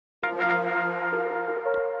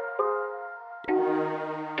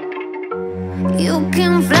You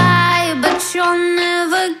can fly, but you'll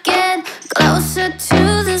never get closer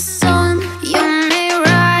to the sun. You may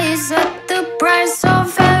rise at the price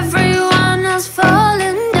of everyone else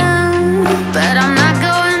falling down, but I'm not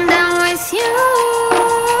going down with you.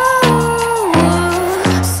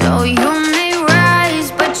 So you may rise,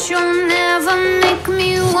 but you'll never make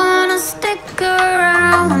me wanna stick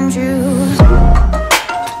around you.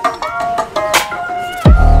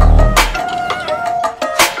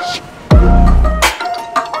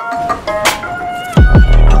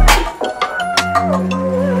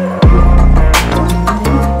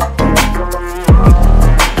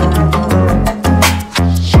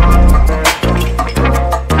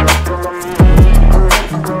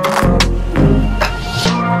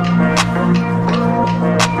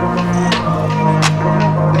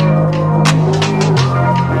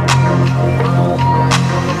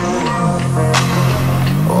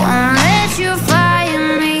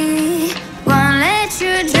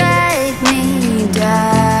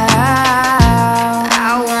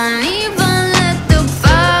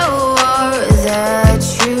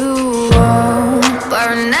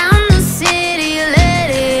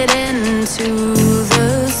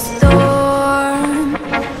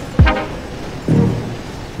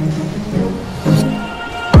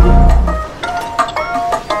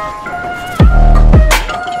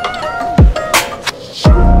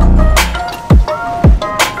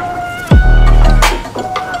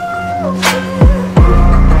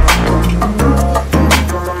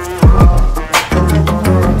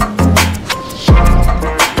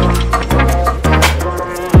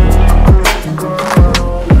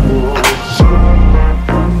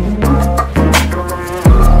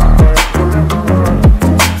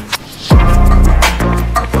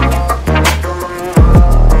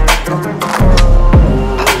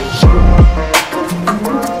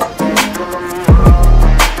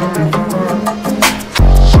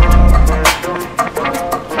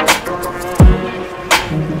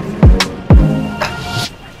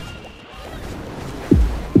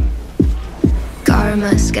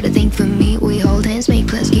 Karma's got a thing for me. We hold hands, make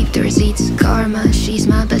plans, keep the receipts. Karma, she's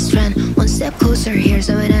my best friend. One step closer, here's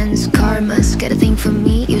how it ends. Karma's got a thing for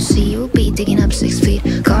me. You see, you'll be digging up 6 feet.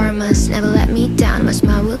 Karma's never let me down. My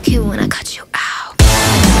smile will kill when I cut you out.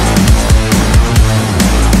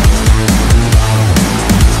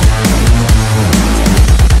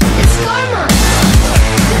 It's karma.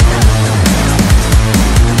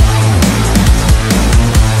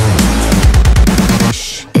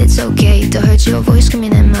 It's okay to hurt your voice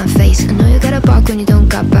screaming in my face. I know you gotta bark when you don't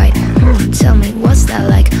got bite. Tell me, what's that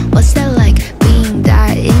like? What's that like? Being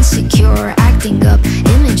that insecure, acting up,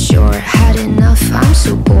 immature. Had enough, I'm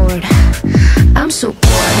so bored. I'm so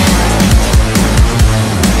bored.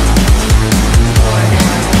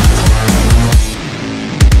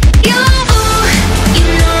 You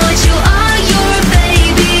know what you are, you're a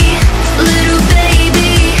baby, little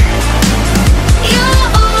baby.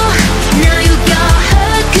 Now you got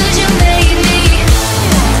hurt 'cause you made me.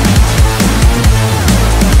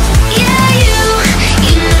 Yeah,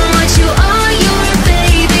 you know what you are, you're a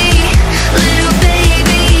baby, little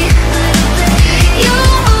baby. You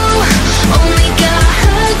only got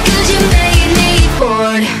hurt 'cause you made me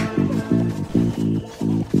bored.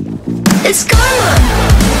 It's karma.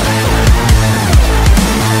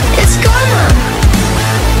 It's karma.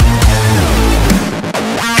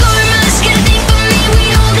 Karma's got a thing for me. We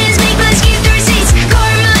hold hands, make plans, keep the receipts.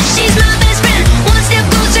 Karma, she's my best friend. One step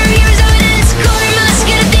closer, here's how it ends. Karma's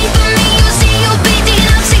got a thing for me. You'll see, you'll be digging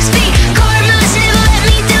up 6 feet. Karma's never let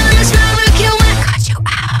me down. My smile will kill when I cut you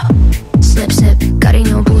out. Snip, snip, cutting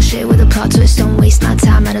your bullshit with a plot twist. Don't waste my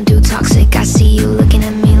time, I don't do toxic. I see you looking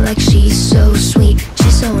at me like she's so sweet.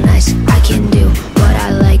 She's so nice, I can do what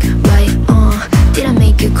I like, right? Did I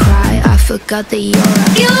make you cry? I forgot that you're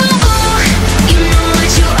a you know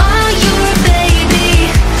what you are, you're a baby,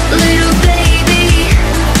 little baby.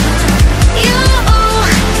 You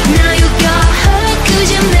now you got hurt 'cause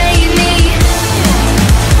you made me.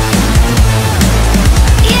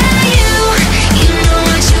 Yeah, you know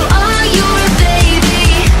what you are, you're a baby,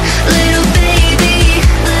 little baby.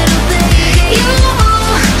 You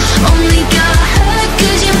only got hurt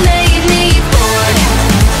 'cause you made me bored.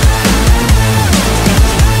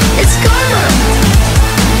 It's karma.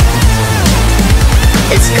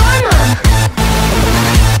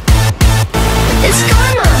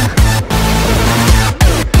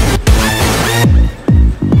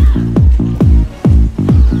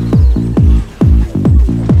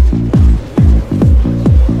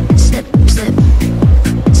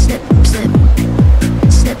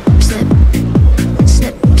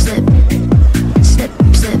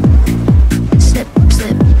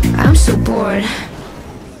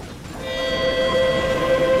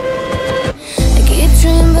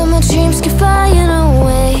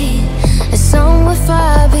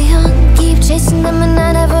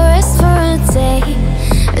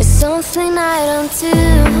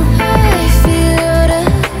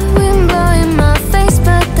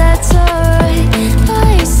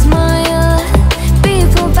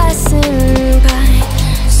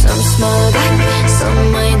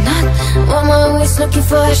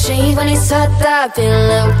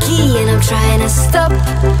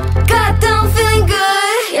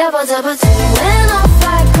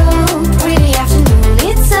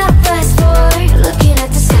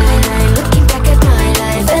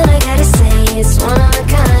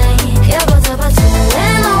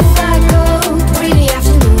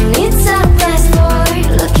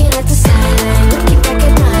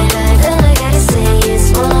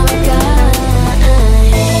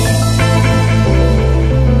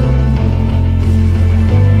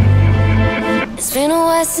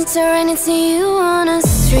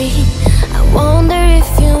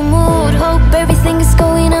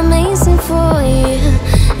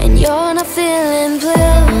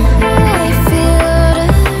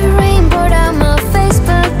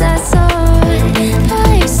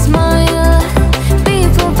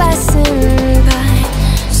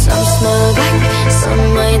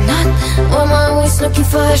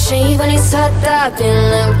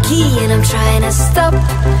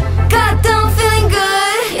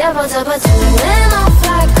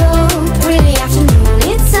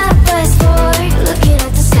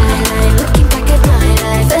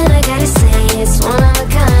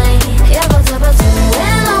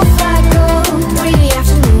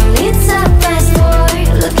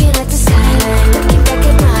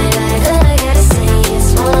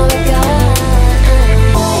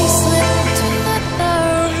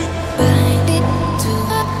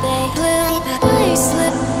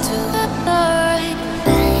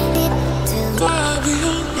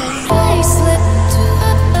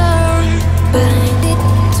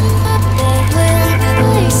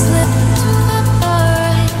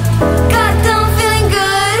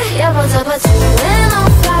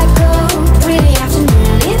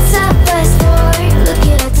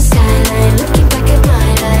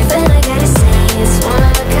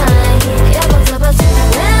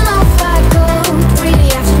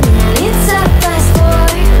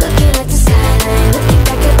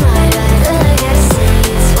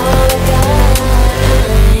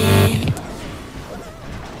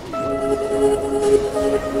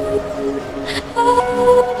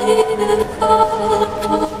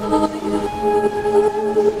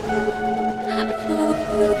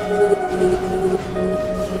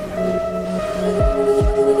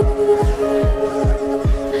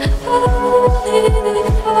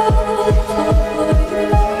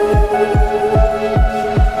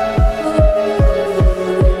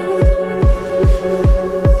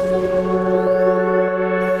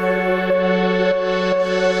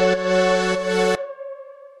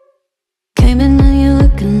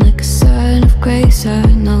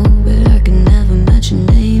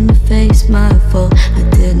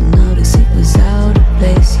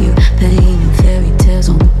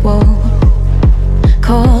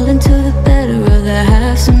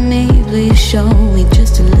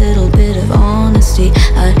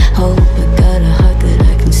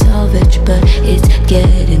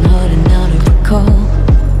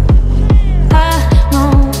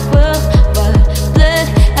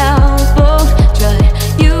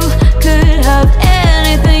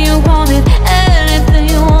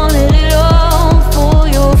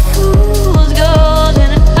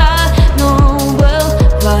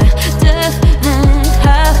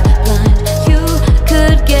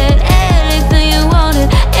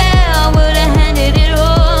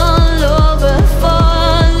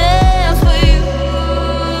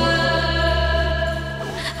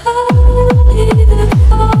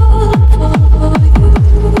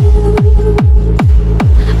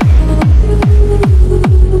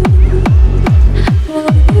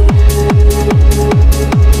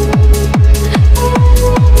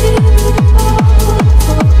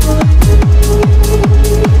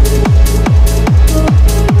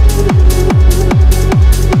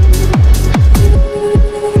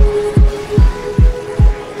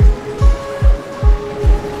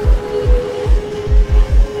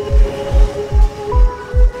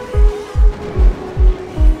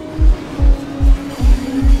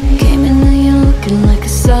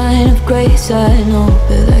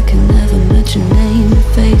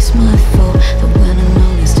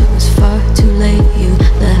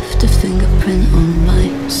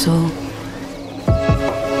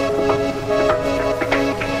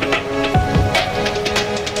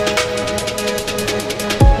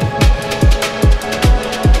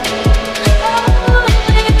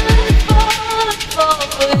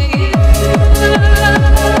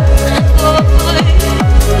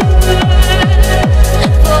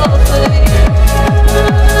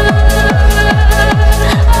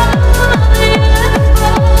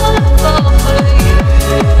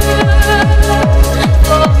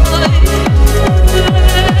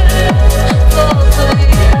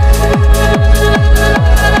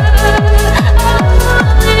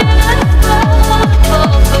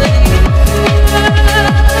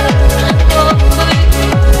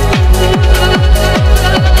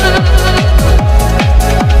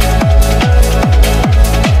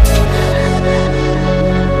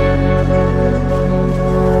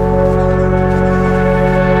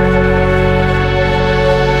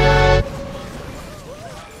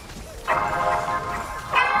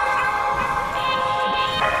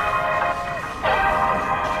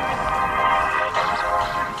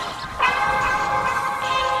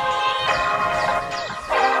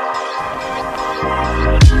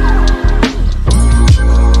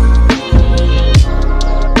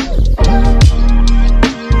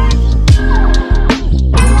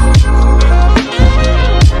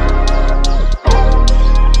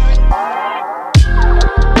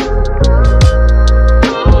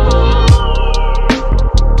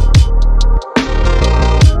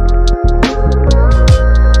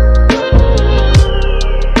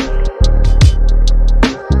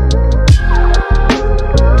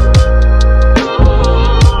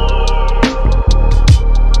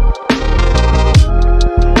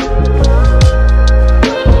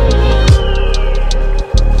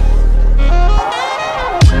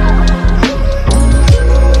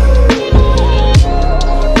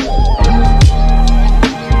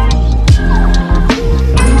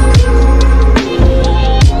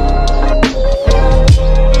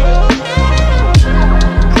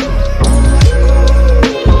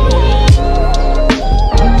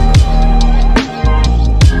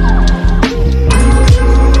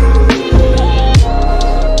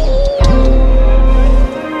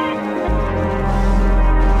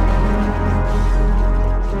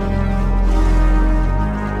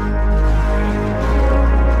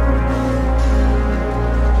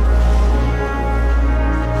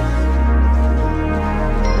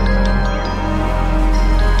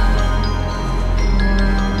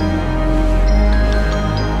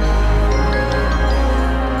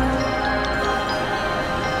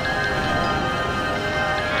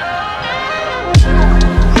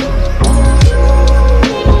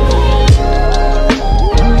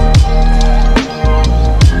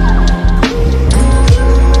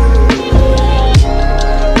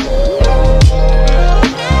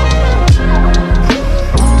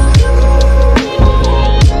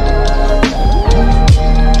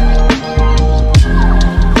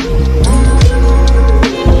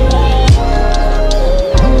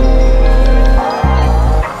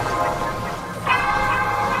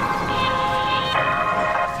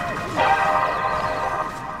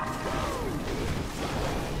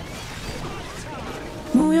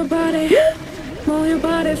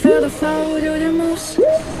 feel the flow, do the moves.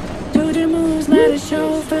 Do the moves, let it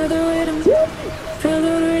show. Feel the rhythm,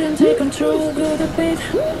 take control. Go the beat,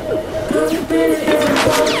 it isn't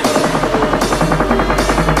cold.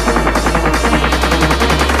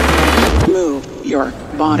 Move your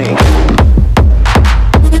body.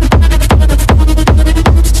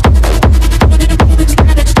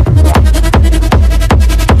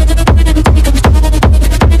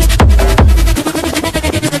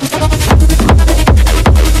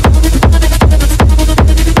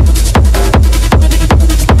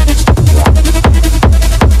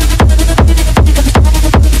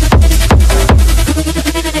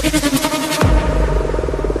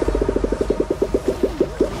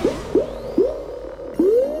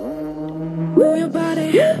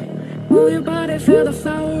 Move your body, feel the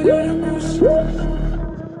flow, do the moves. Feel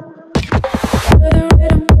the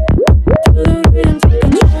rhythm, take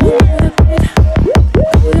control.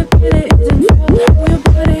 Do the beat, it isn't cold.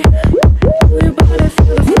 Move your body, feel the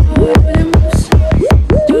flow, do the moves.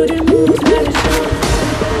 Do the moves, let it show.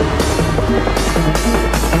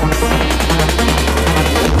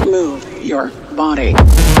 Move your body.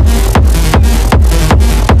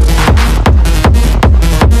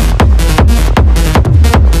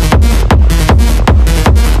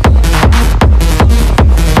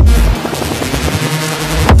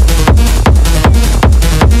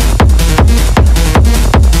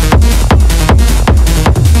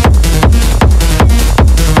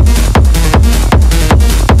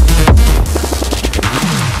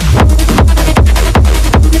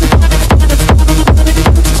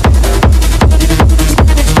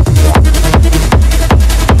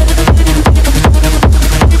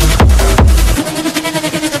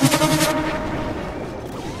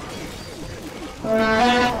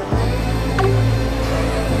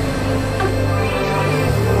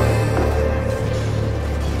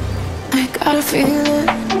 Gotta feel it,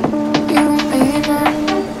 you don't mean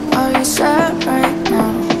it. Are you sad right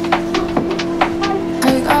now? I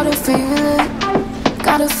gotta feel it.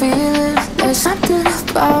 There's something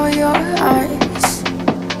about your eyes.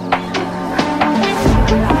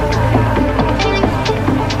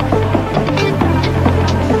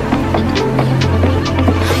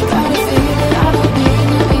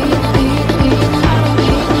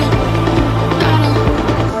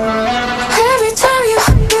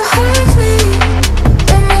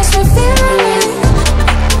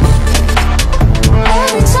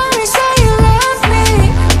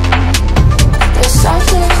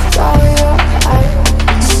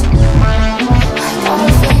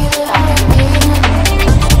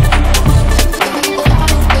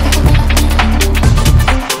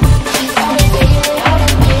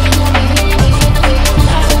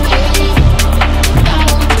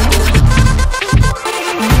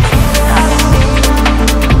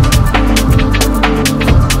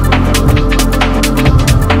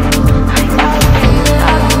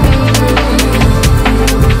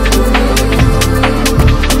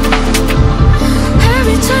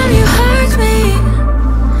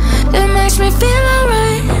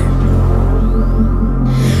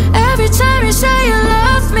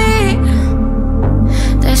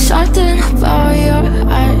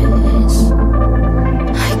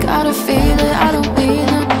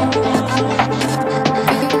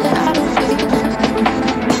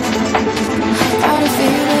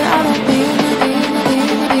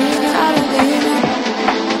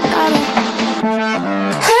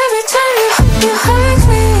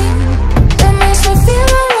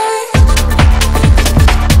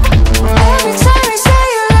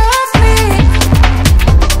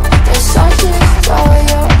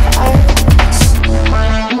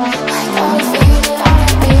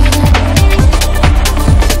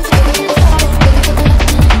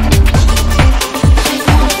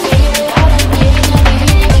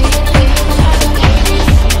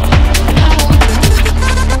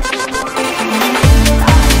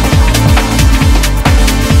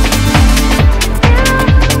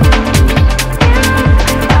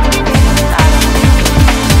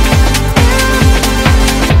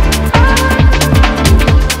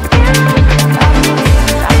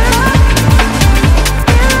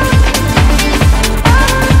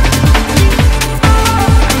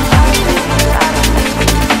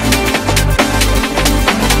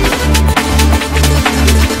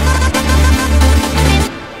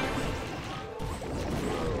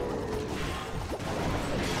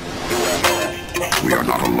 We are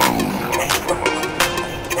not alone.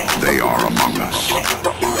 They are among us.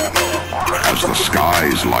 As the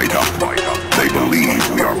skies light up, they believe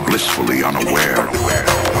we are blissfully unaware.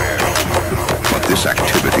 But this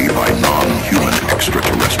activity by non-human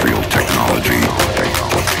extraterrestrial technology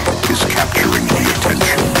is capturing the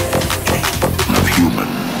attention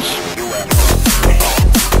humans.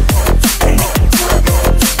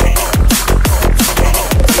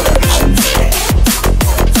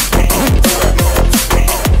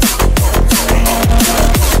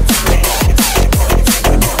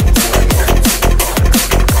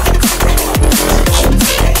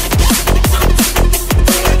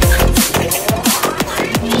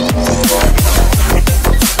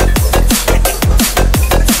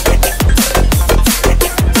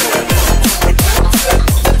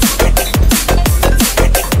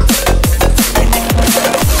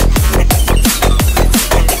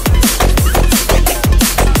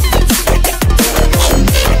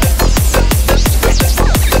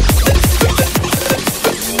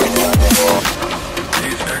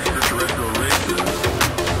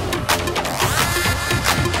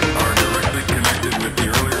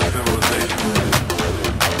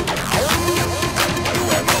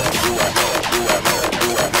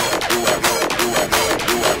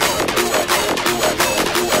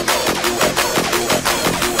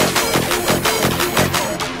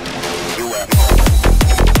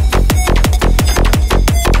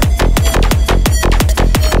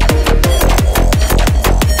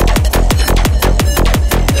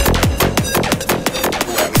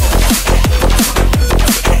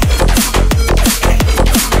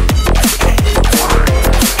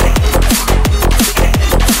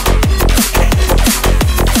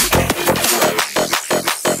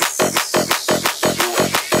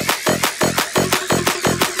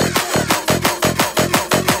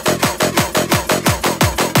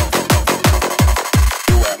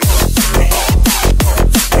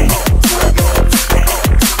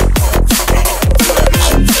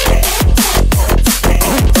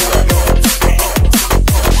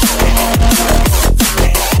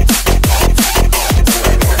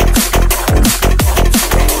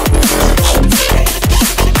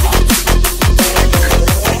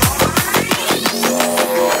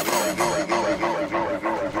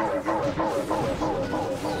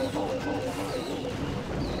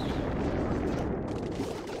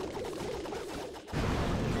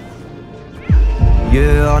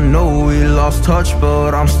 Yeah, I know we lost touch,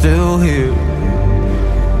 but I'm still here.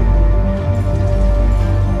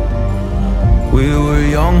 We were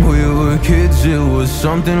young, we were kids, it was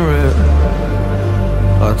something rare.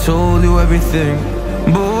 I told you everything,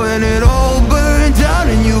 but when it all burned down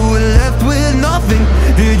and you were left with nothing,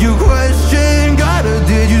 did you question God or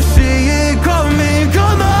did you see it coming?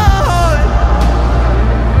 Come on,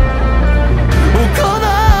 oh come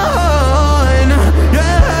on,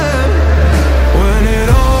 yeah. When it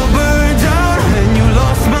all burned down and you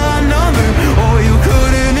lost my number, or you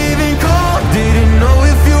couldn't even call, didn't know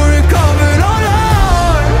if you recovered or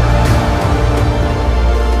not.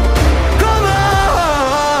 Come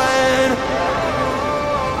on.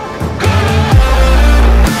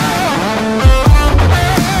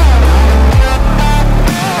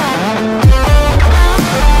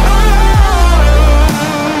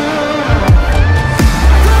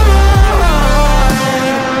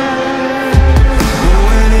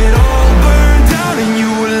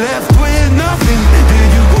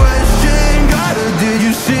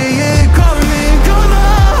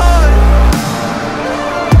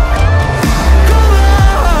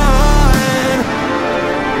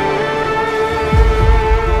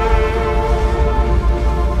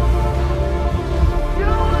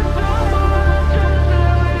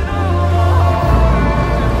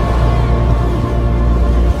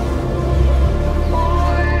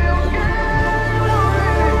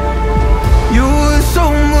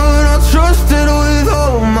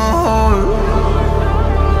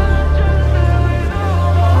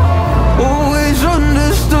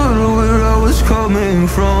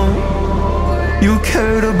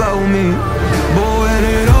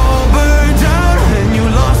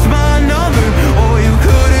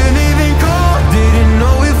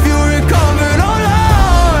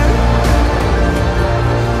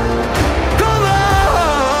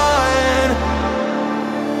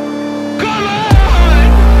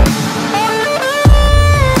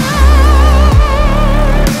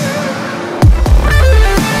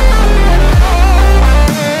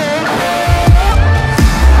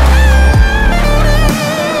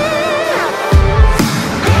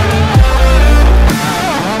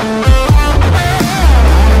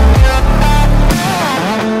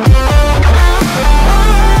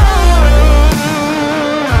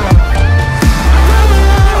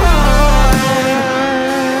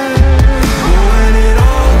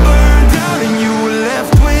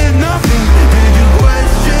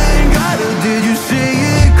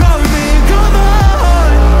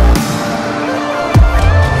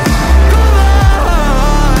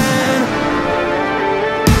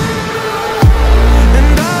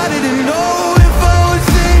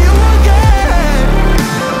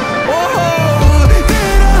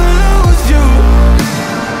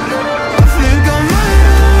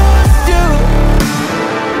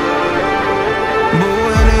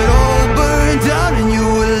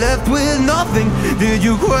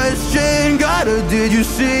 matter, did you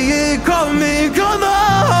see it coming? Come on.